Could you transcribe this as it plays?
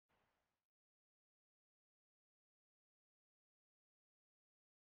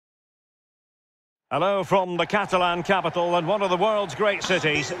Hello from the Catalan capital and one of the world's great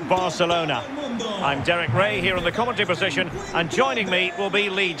cities, Barcelona. I'm Derek Ray here in the commentary position, and joining me will be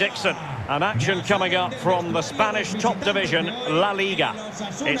Lee Dixon. An action coming up from the Spanish top division, La Liga.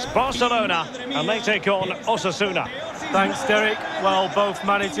 It's Barcelona and they take on Osasuna. Thanks, Derek. Well, both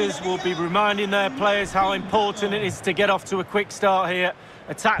managers will be reminding their players how important it is to get off to a quick start here.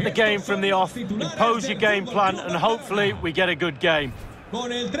 Attack the game from the off, impose your game plan, and hopefully we get a good game.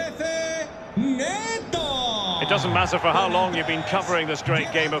 It doesn't matter for how long you've been covering this great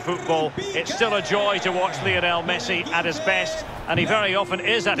game of football. It's still a joy to watch Lionel Messi at his best, and he very often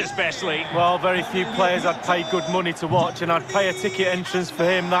is at his best, Lee. Well, very few players I'd pay good money to watch, and I'd pay a ticket entrance for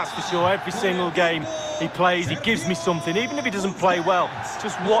him, that's for sure. Every single game he plays, he gives me something, even if he doesn't play well.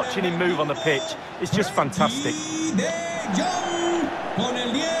 Just watching him move on the pitch, it's just fantastic.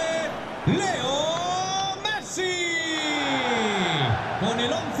 Con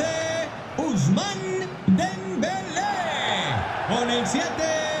el 11, Ousmane Dembélé. Con el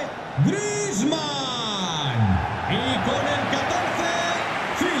 7, Griezmann. Y con el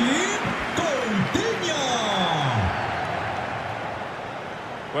 14, Philippe Coutinho.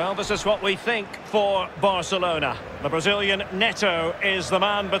 Well, this is what we think for Barcelona. The Brazilian Neto is the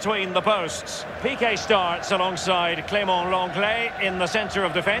man between the posts. Piqué starts alongside Clément Lenglet in the centre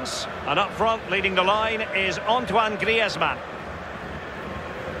of defence. And up front, leading the line, is Antoine Griezmann.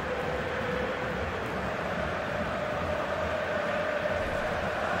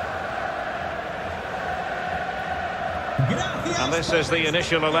 And this is the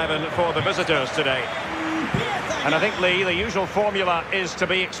initial 11 for the visitors today. And I think, Lee, the usual formula is to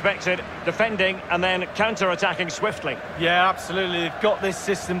be expected: defending and then counter-attacking swiftly. Yeah, absolutely. They've got this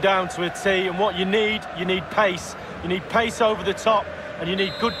system down to a T, and what you need pace. You need pace over the top, and you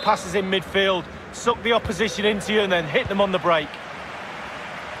need good passes in midfield. Suck the opposition into you and then hit them on the break.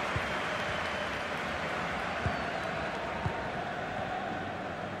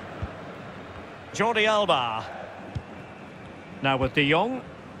 Jordi Alba. Now with De Jong.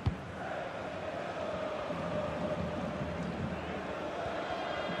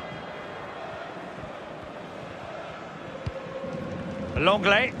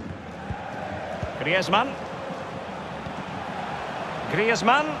 Lenglet. Griezmann.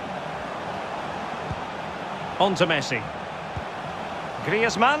 Griezmann. On to Messi.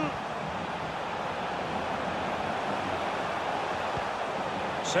 Griezmann.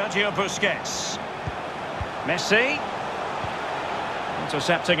 Sergio Busquets. Messi.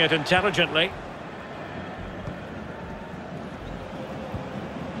 Intercepting it intelligently.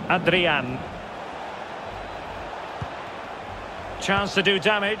 Adrian. Chance to do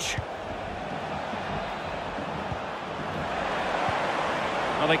damage.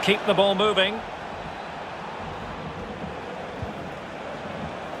 Well, they keep the ball moving.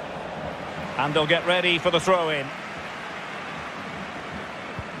 And they'll get ready for the throw-in.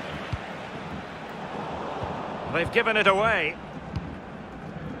 They've given it away.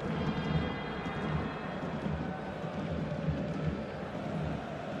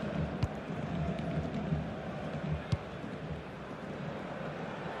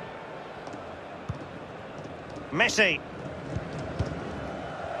 Messi.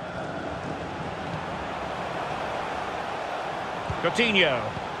 Coutinho.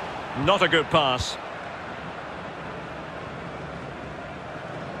 Not a good pass.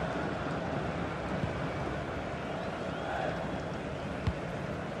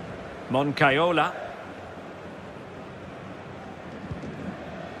 Moncayola.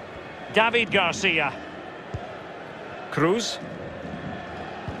 David Garcia. Cruz.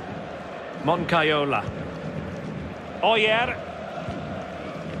 Moncayola. Oyer.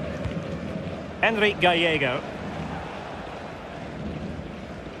 Enrique Gallego.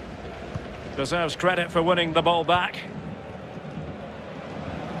 Deserves credit for winning the ball back.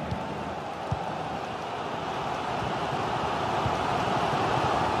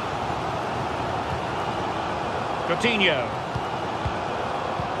 Coutinho.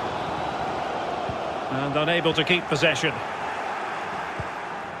 And unable to keep possession.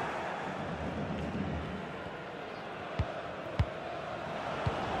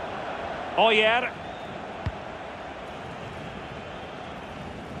 Oyer.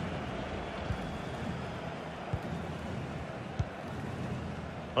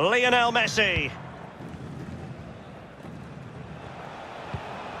 Lionel Messi.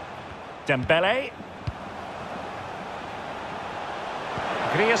 Dembele.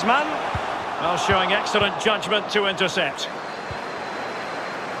 Griezmann. Well, showing excellent judgment to intercept.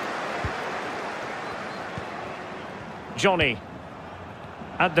 Johnny.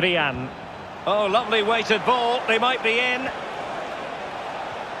 Adrian. Oh, lovely weighted ball. They might be in.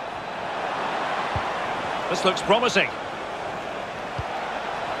 This looks promising.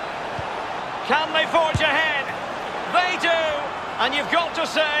 Can they forge ahead? They do! And you've got to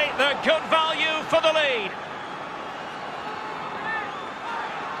say they're good value for the lead.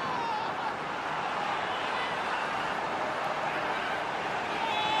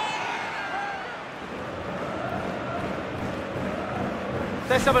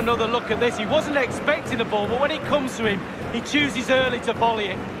 Let's have another look at this. He wasn't expecting the ball, but when it comes to him, he chooses early to volley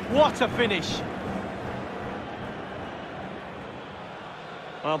it. What a finish.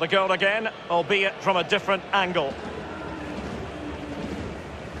 Well, the goal again, albeit from a different angle.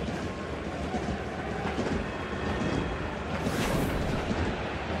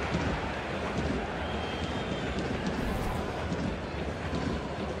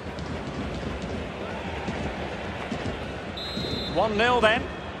 One 0 then.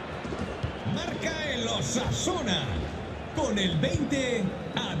 Marca el Osasuna. Con el 20,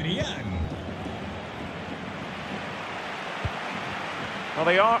 Adrián. Well,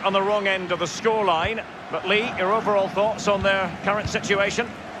 they are on the wrong end of the scoreline. But Lee, your overall thoughts on their current situation?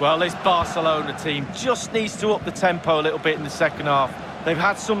 Well, this Barcelona team just needs to up the tempo a little bit in the second half. They've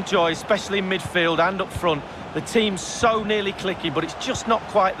had some joy, especially in midfield and up front. The team's so nearly clicking, but it's just not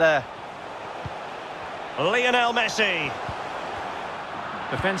quite there. Lionel Messi.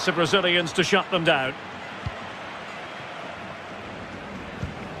 Defensive Brazilians to shut them down.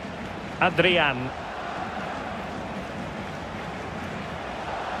 Adrián.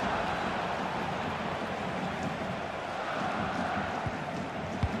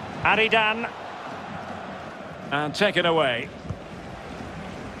 Aridan. And taken away.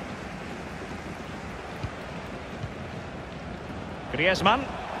 Griezmann.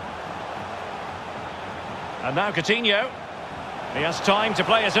 And now Coutinho. He has time to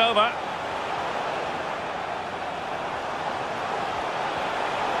play it over.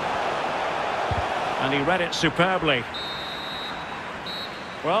 And he read it superbly.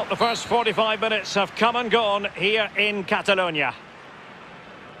 Well, the first 45 minutes have come and gone here in Catalonia.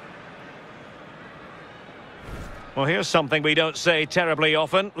 Well, here's something we don't say terribly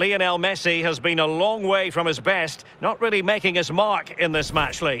often. Lionel Messi has been a long way from his best, not really making his mark in this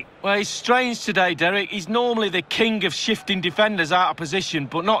match, Lee. Well, he's strange today, Derek. He's normally the king of shifting defenders out of position,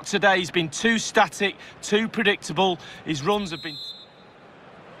 but not today. He's been too static, too predictable. His runs have been...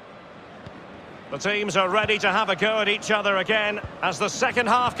 The teams are ready to have a go at each other again as the second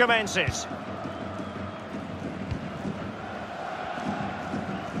half commences.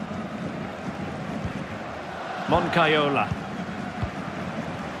 Moncayola.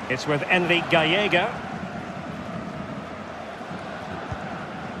 It's with Enrique Gallego.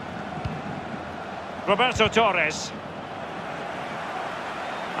 Roberto Torres.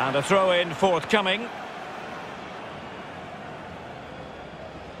 And a throw-in forthcoming.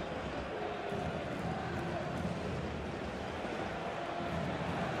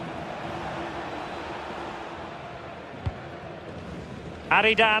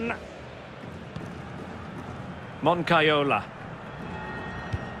 Aridan. Moncayola.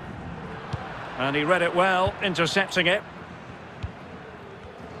 And he read it well, intercepting it.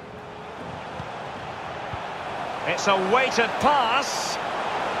 It's a weighted pass.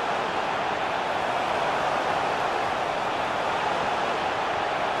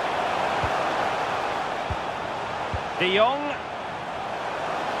 De Jong.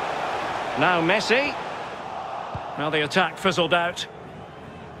 Now Messi. Well, the attack fizzled out.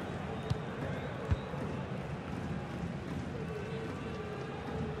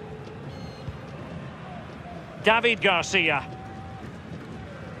 David Garcia.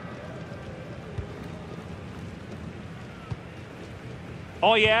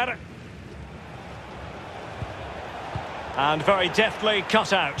 Oyer. And very deftly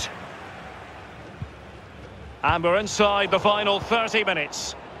cut out. And we're inside the final 30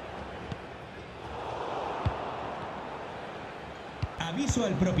 minutes. Aviso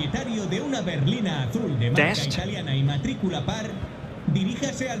al propietario de una berlina azul de marca italiana y matrícula par.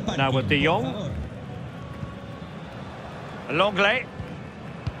 Diríjase al parking. Now with De Jong. Longley.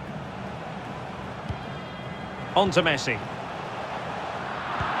 On to Messi.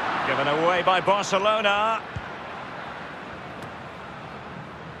 Given away by Barcelona.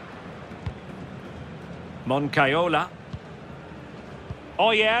 Moncayola.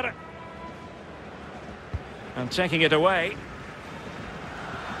 Oyer. And taking it away.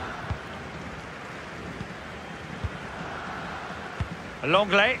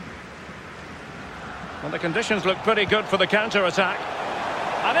 Longley. Well, the conditions look pretty good for the counter-attack.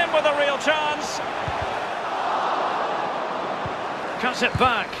 And in with a real chance. Cuts it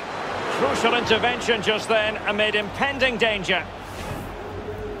back. Crucial intervention just then amid impending danger.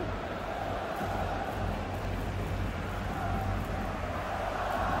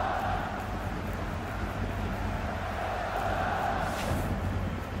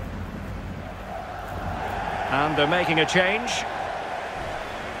 And they're making a change.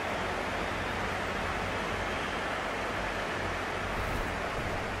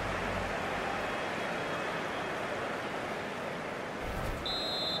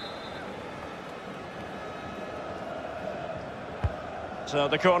 So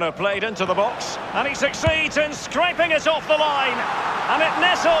the corner played into the box, and he succeeds in scraping it off the line. And it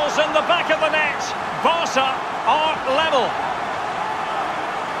nestles in the back of the net. Barca are level.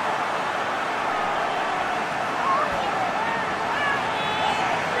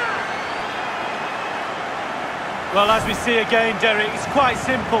 Well, as we see again, Derek, it's quite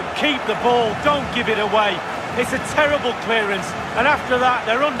simple. Keep the ball, don't give it away. It's a terrible clearance, and after that,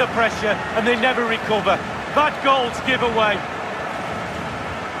 they're under pressure and they never recover. Bad goal to give away.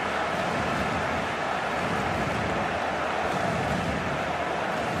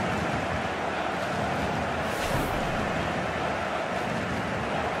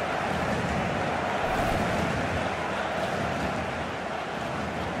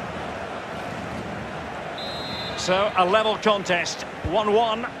 So, a level contest,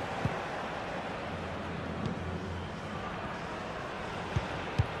 1-1.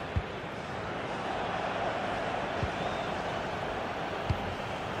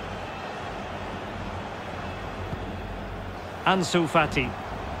 Ansu Fati.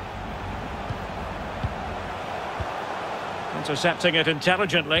 Intercepting it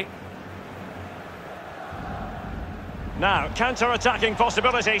intelligently. Now, counter-attacking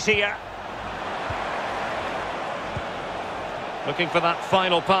possibilities here. Looking for that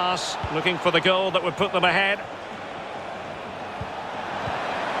final pass, looking for the goal that would put them ahead.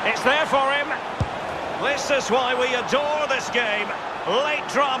 It's there for him. This is why we adore this game. Late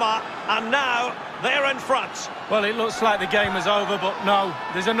drama, and now they're in front. Well, it looks like the game was over, but no,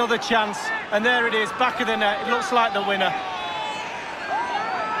 there's another chance. And there it is, back of the net. It looks like the winner.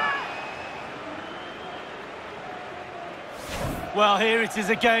 Well, here it is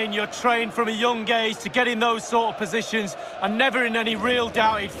again. You're trained from a young age to get in those sort of positions, and never in any real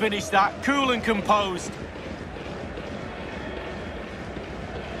doubt he'd finish that. Cool and composed.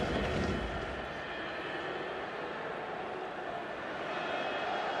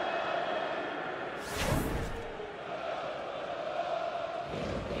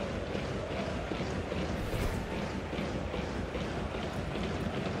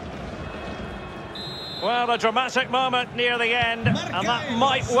 Well, a dramatic moment near the end, and that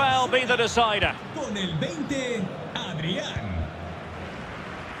might well be the decider. Con el 20, Adrián.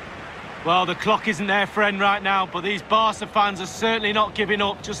 Well, the clock isn't their friend right now, but these Barca fans are certainly not giving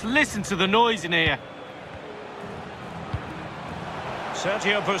up. Just listen to the noise in here.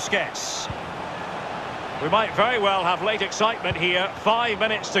 Sergio Busquets. We might very well have late excitement here. 5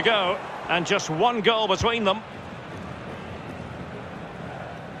 minutes to go, and just one goal between them.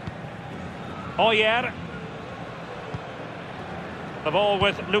 Oyer. The ball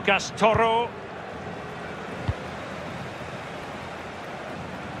with Lucas Toro.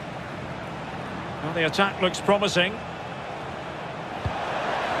 Well, the attack looks promising.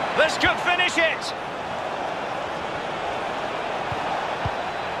 This could finish it!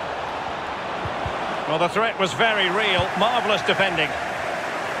 Well, the threat was very real. Marvellous defending.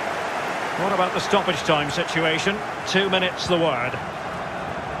 What about the stoppage time situation? 2 minutes the word.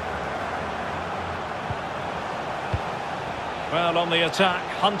 Well, on the attack,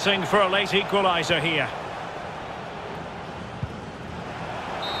 hunting for a late equaliser here.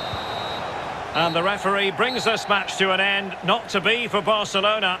 And the referee brings this match to an end. Not to be for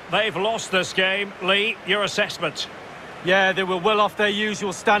Barcelona. They've lost this game. Lee, your assessment? Yeah, they were well off their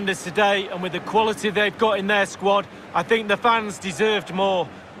usual standards today, and with the quality they've got in their squad, I think the fans deserved more.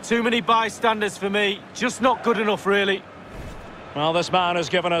 Too many bystanders for me. Just not good enough, really. Well, this man has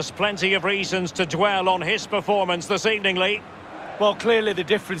given us plenty of reasons to dwell on his performance this evening, Lee. Well, clearly the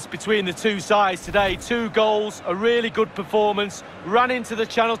difference between the two sides today. 2 goals, a really good performance, ran into the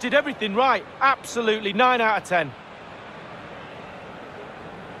channel, did everything right. Absolutely, 9 out of 10.